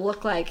does that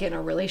look like in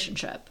a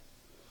relationship?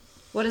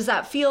 What does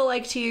that feel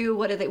like to you?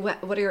 What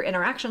do your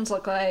interactions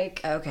look like?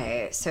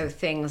 Okay, so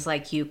things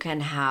like you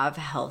can have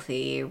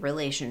healthy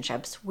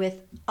relationships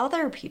with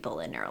other people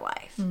in your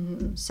life.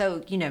 Mm-hmm.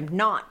 So,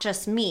 not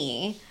just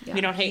me.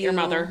 You don't hate your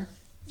mother.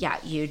 Yeah,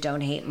 you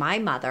don't hate my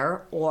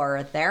mother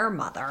or their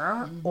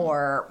mother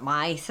or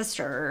my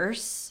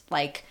sisters.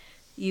 Like,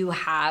 you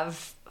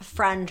have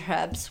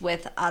friendships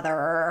with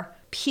other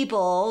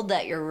people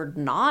that you're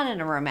not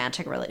in a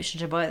romantic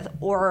relationship with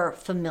or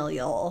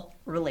familial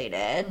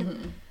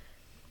related.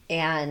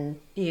 And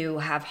you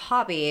have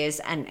hobbies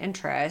and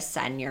interests,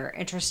 and you're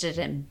interested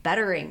in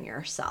bettering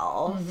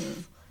yourself.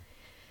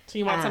 So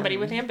you want somebody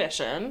with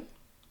ambition.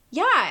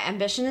 Yeah,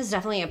 ambition is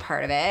definitely a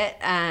part of it.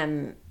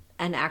 And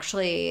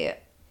actually,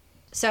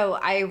 so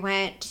I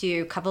went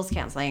to couples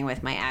counseling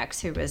with my ex,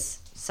 who was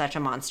such a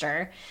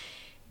monster.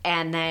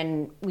 And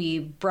then we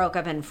broke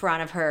up in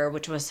front of her,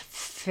 which was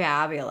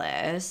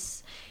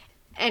fabulous.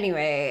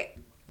 Anyway,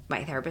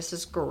 my therapist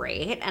was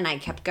great, and I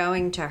kept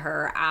going to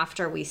her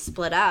after we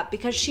split up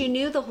because she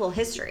knew the whole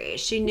history.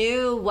 She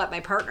knew what my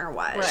partner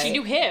was. Right. She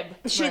knew him.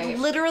 She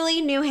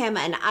literally knew him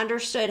and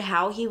understood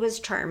how he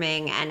was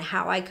charming and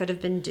how I could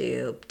have been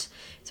duped.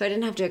 So I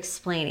didn't have to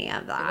explain any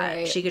of that.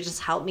 Right. She could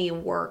just help me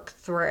work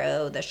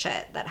through the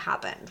shit that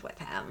happened with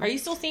him. Are you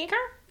still seeing her?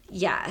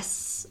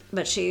 Yes,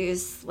 but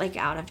she's like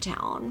out of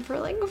town for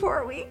like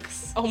 4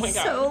 weeks. Oh my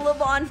God. So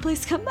LaVon,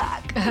 please come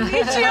back. I need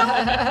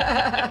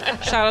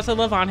you. Shout out to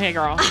LaVon. Hey,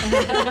 girl.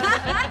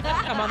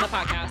 Come on the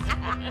podcast.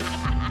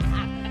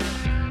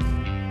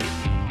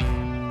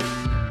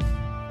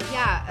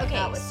 Yeah,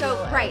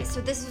 okay.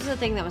 So this was the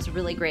thing that was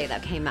really great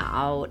that came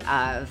out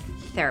of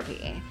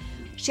therapy.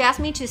 She asked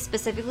me to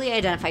specifically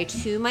identify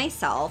to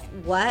myself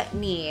what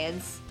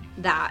needs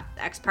that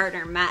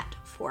ex-partner met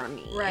for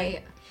me.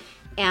 Right.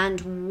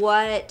 And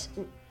what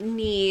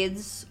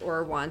needs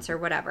or wants or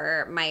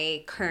whatever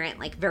my current,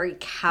 like, very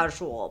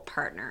casual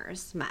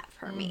partners met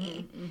for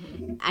me.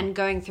 And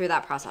going through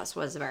that process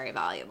was very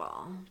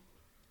valuable.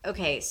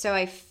 Okay, so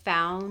I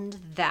found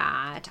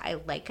that I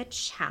like a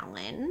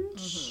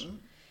challenge.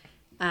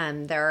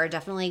 There are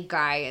definitely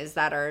guys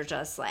that are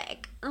just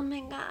like, oh my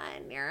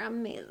God, you're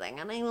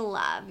amazing and I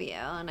love you.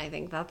 And I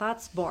think that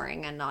that's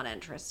boring and not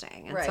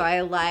interesting. And so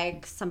I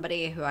like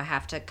somebody who I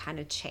have to kind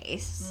of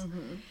chase.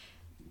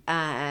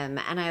 And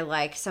I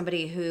like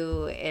somebody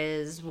who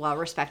is well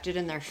respected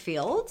in their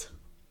field.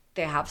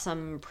 They have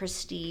some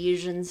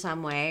prestige in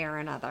some way or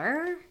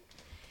another.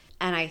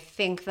 And I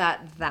think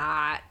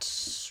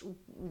that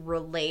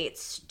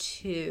relates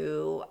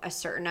to a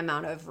certain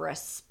amount of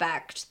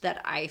respect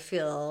that I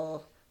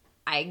feel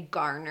I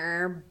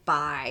garner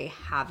by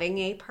having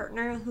a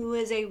partner who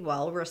is a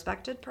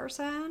well-respected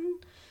person.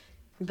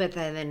 But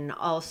then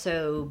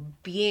also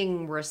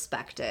being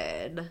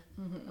respected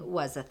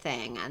was a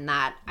thing, and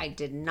that I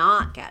did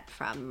not get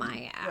from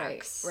my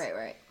ex.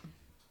 Right.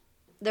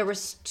 There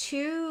was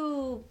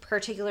 2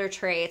 particular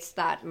traits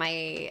that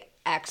my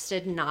ex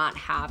did not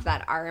have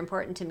that are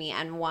important to me,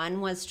 and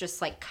one was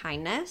just like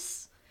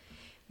kindness,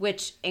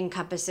 which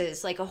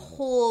encompasses like a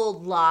whole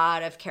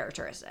lot of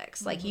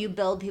characteristics. Like, you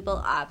build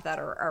people up that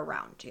are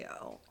around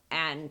you,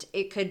 and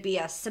it could be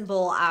as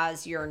simple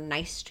as you're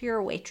nice to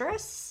your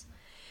waitress,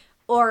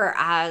 or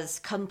as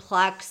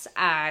complex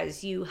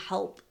as you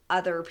help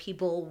other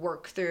people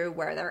work through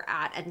where they're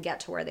at and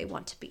get to where they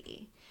want to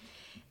be.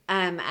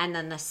 And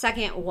then the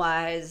second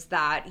was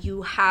that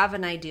you have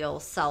an ideal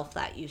self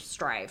that you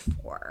strive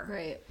for.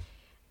 Right.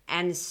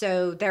 And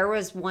so there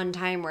was one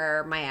time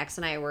where my ex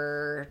and I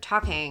were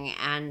talking,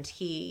 and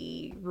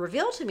he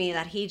revealed to me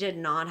that he did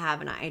not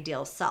have an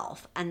ideal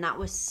self. And that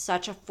was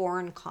such a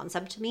foreign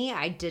concept to me.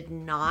 I did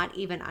not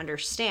even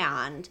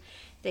understand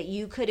that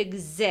you could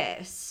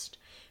exist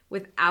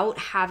without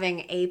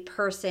having a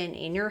person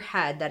in your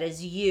head that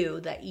is you,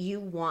 that you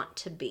want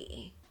to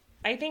be.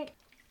 I think,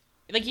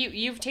 like,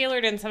 you've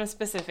tailored in some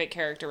specific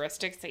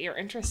characteristics that you're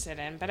interested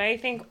in, but I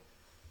think,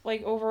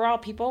 like, overall,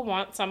 people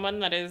want someone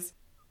that is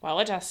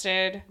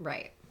well-adjusted.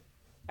 Right.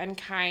 And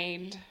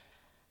kind.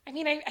 I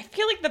mean, I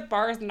feel like the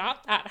bar is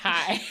not that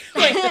high.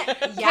 Like,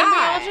 can we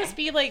all just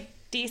be, like,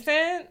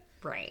 decent?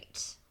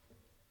 Right.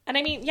 And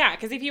I mean, yeah,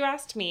 because if you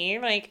asked me,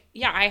 like,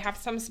 yeah, I have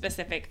some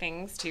specific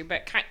things too,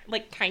 but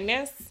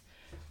kindness,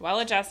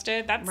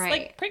 well-adjusted, that's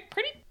like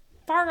pretty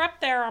far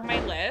up there on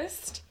my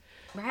list.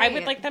 Right. I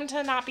would like them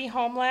to not be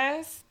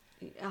homeless.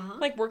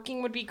 Like,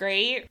 working would be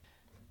great.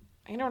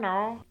 I don't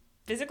know.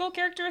 Physical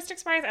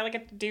characteristics-wise, I like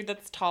a dude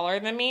that's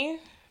taller than me.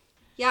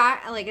 Yeah,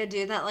 I like a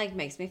dude that, like,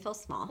 makes me feel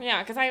small.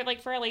 Yeah, because I,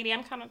 like, for a lady,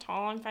 I'm kind of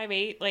tall. I'm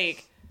 5'8".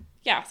 Like,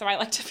 yeah, so I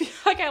like to feel,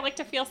 like, I like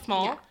to feel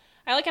small. Yeah.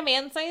 I like a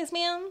man-sized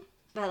man.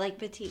 But, like,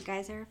 petite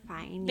guys are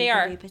fine. They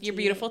are. You're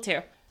beautiful, too.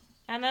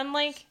 And then,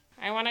 like,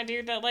 I want a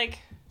dude that, like,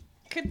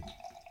 could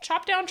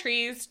chop down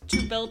trees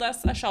to build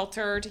us a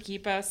shelter to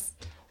keep us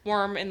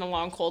warm in the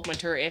long, cold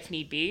winter if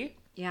need be.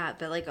 Yeah,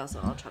 but, like,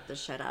 also I'll chop the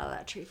shit out of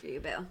that tree for you,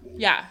 boo.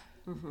 Yeah.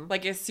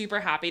 Like, is super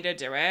happy to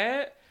do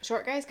it.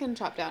 Short guys can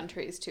chop down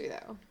trees, too,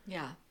 though.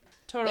 Yeah.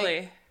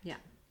 Totally. Like, yeah.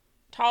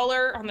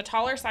 On the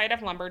taller side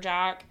of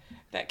lumberjack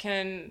that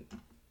can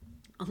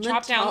On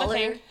chop down the taller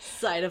thing.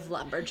 side of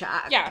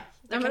lumberjack. Yeah.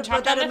 I'm going to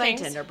put that in my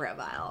Tinder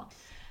profile.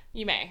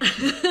 You may.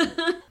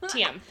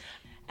 TM.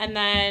 And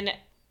then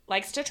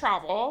likes to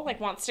travel, like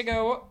wants to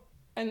go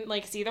and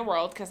like see the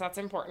world because that's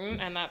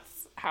important. And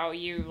that's how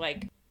you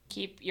like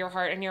keep your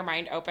heart and your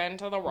mind open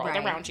to the world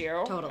around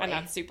you. Totally. And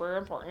that's super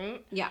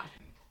important. Yeah.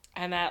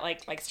 And that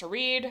like likes to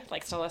read,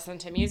 likes to listen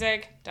to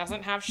music,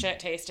 doesn't have shit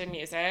taste in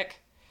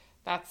music.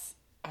 That's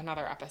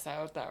another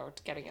episode though,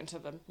 getting into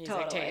the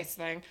music taste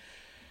thing.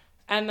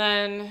 And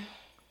then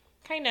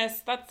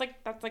kindness, that's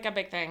like a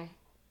big thing.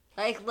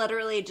 Like,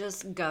 literally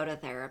just go to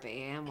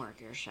therapy and work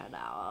your shit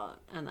out,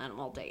 and then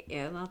we'll date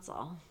you. That's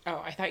all.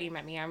 Oh, I thought you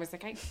meant me. I was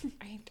like, I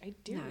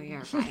do. No,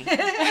 you're fine.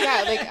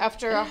 Yeah, like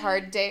after a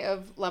hard day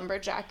of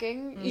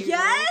lumberjacking, you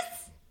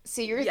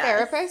see your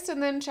therapist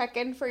and then check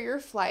in for your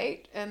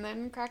flight and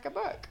then crack a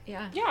book.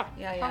 Yeah.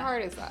 How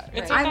hard is that?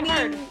 It's not that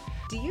hard.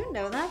 Do you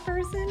know that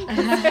person? You sound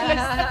like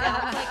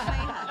my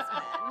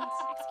husband.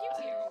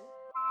 Excuse you.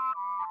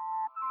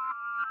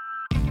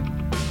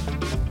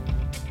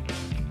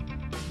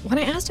 When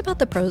I asked about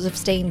the pros of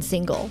staying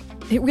single,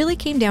 it really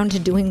came down to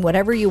doing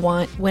whatever you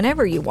want,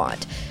 whenever you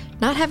want,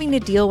 not having to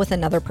deal with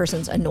another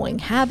person's annoying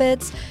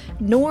habits,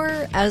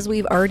 nor, as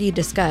we've already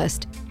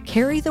discussed,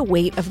 carry the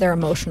weight of their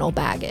emotional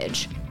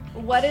baggage.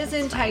 What is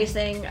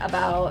enticing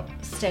about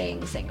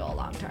staying single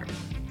long term?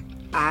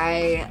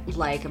 I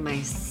like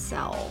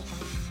myself.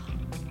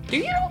 Do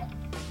you?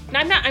 No,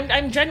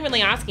 I'm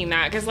genuinely asking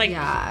that because, like,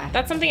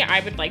 that's something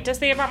I would like to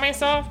say about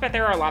myself, but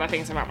there are a lot of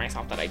things about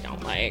myself that I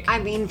don't like. I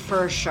mean,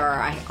 for sure,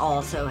 I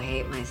also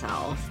hate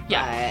myself.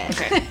 Yeah. But...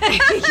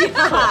 Okay.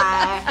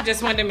 yeah. I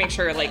just wanted to make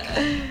sure, like...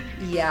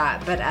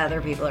 Yeah, but other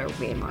people are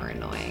way more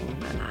annoying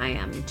than I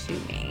am to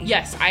me.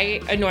 Yes, I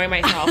annoy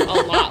myself a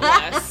lot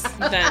less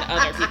than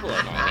other people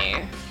annoy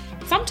me.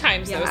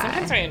 Sometimes, though,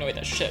 sometimes I annoy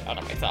the shit out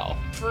of myself.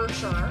 For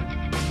sure.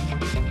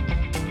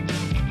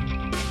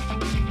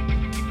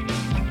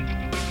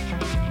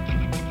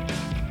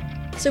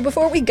 So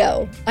before we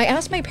go, I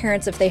asked my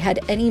parents if they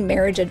had any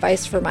marriage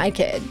advice for my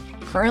kid,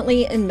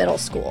 currently in middle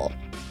school.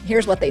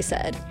 Here's what they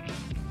said.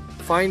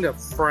 Find a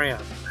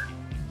friend.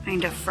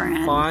 Find a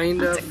friend.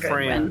 Find That's a good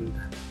friend.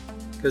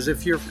 Because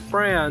if you're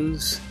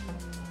friends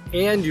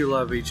and you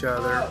love each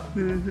other,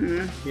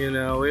 you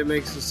know, it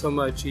makes it so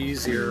much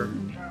easier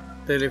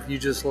than if you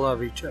just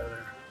love each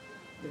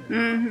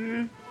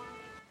other.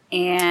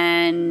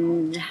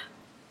 And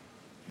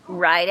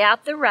ride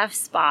out the rough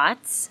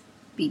spots,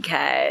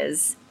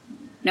 because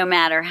no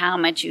matter how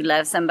much you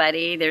love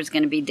somebody, there's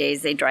going to be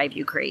days they drive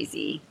you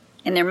crazy.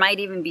 And there might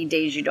even be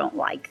days you don't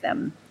like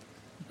them.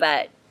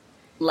 But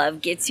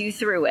love gets you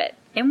through it.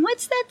 And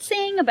what's that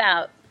saying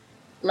about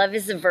love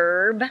is a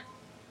verb,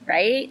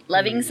 right?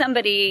 Loving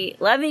somebody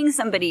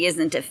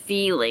isn't a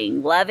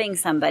feeling. Loving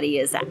somebody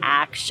is an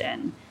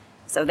action.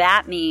 So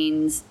that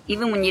means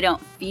even when you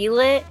don't feel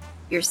it,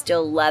 you're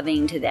still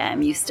loving to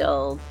them. You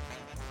still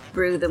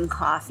brew them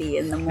coffee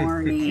in the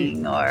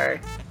morning or,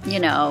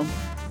 you know,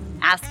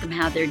 ask them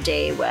how their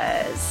day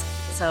was.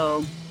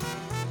 So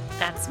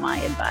that's my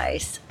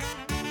advice.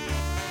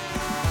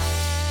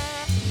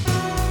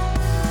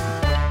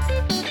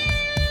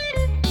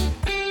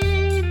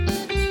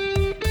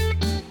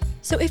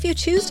 So if you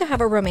choose to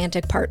have a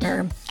romantic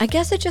partner, I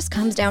guess it just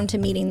comes down to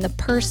meeting the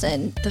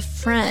person, the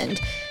friend,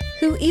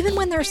 who even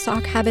when their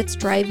sock habits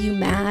drive you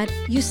mad,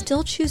 you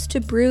still choose to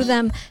brew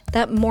them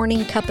that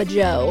morning cup of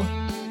joe.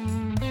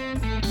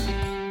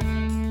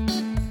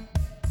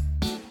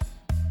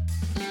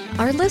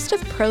 Our list of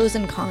pros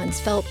and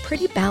cons felt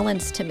pretty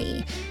balanced to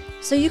me,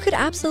 so you could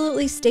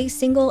absolutely stay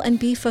single and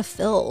be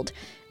fulfilled,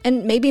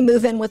 and maybe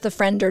move in with a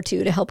friend or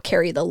two to help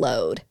carry the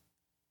load.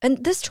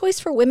 And this choice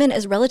for women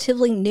is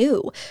relatively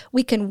new.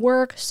 We can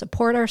work,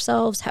 support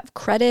ourselves, have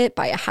credit,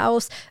 buy a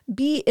house,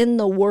 be in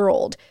the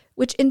world,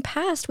 which in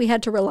past we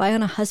had to rely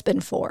on a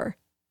husband for.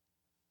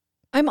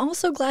 I'm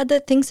also glad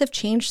that things have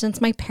changed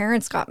since my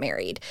parents got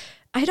married.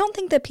 I don't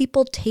think that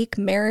people take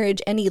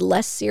marriage any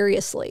less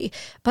seriously,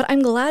 but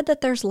I'm glad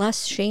that there's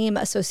less shame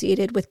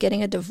associated with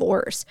getting a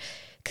divorce.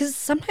 Because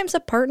sometimes a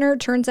partner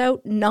turns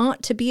out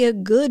not to be a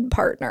good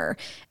partner,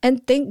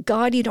 and thank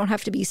God you don't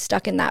have to be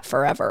stuck in that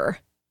forever.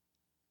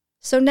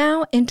 So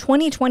now, in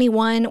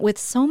 2021, with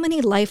so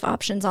many life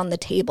options on the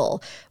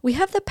table, we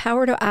have the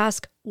power to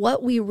ask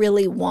what we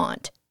really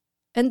want.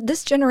 And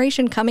this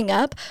generation coming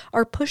up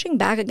are pushing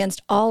back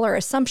against all our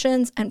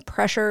assumptions and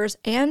pressures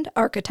and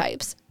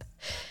archetypes.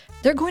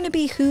 They're going to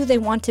be who they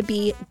want to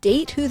be,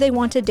 date who they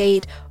want to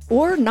date,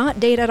 or not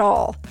date at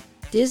all.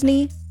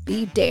 Disney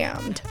be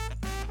damned.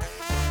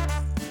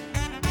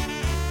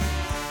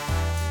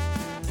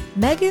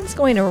 Megan's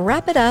going to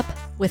wrap it up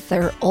with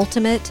their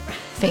ultimate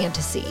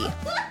fantasy.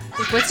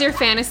 What's your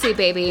fantasy,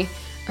 baby?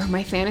 Oh,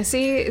 my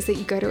fantasy is that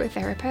you go to a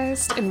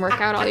therapist and work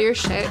out all your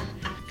shit,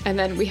 and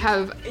then we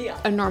have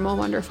a normal,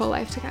 wonderful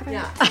life together.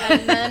 Yeah.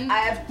 And then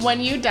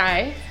when you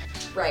die,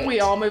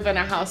 we all move in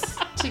a house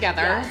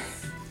together. Yes.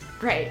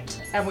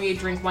 Great. And we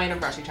drink wine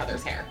and brush each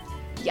other's hair.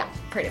 Yeah,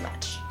 pretty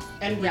much.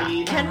 And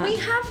read. Can we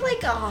have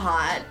like a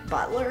hot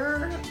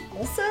butler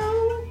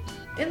also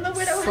in the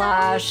widow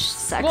 /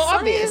 sex Well, slave?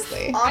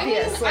 obviously.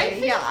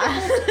 Obviously,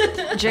 yeah.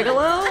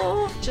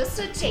 Gigolo? Just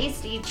a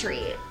tasty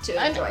treat to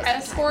An enjoy.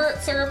 escort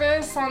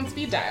service on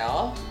speed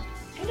dial.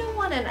 I don't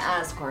want an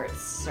escort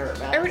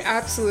service. I would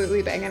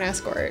absolutely bang an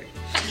escort.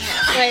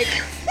 Like,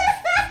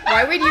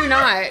 why would you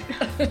not?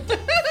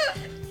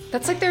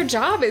 That's like their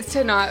job is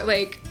to not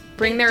like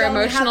bring their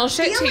emotional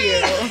shit to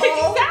you.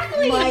 Oh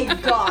Exactly. my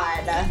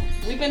god.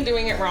 We've been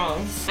doing it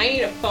wrong. I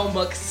need a phone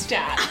book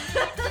stat.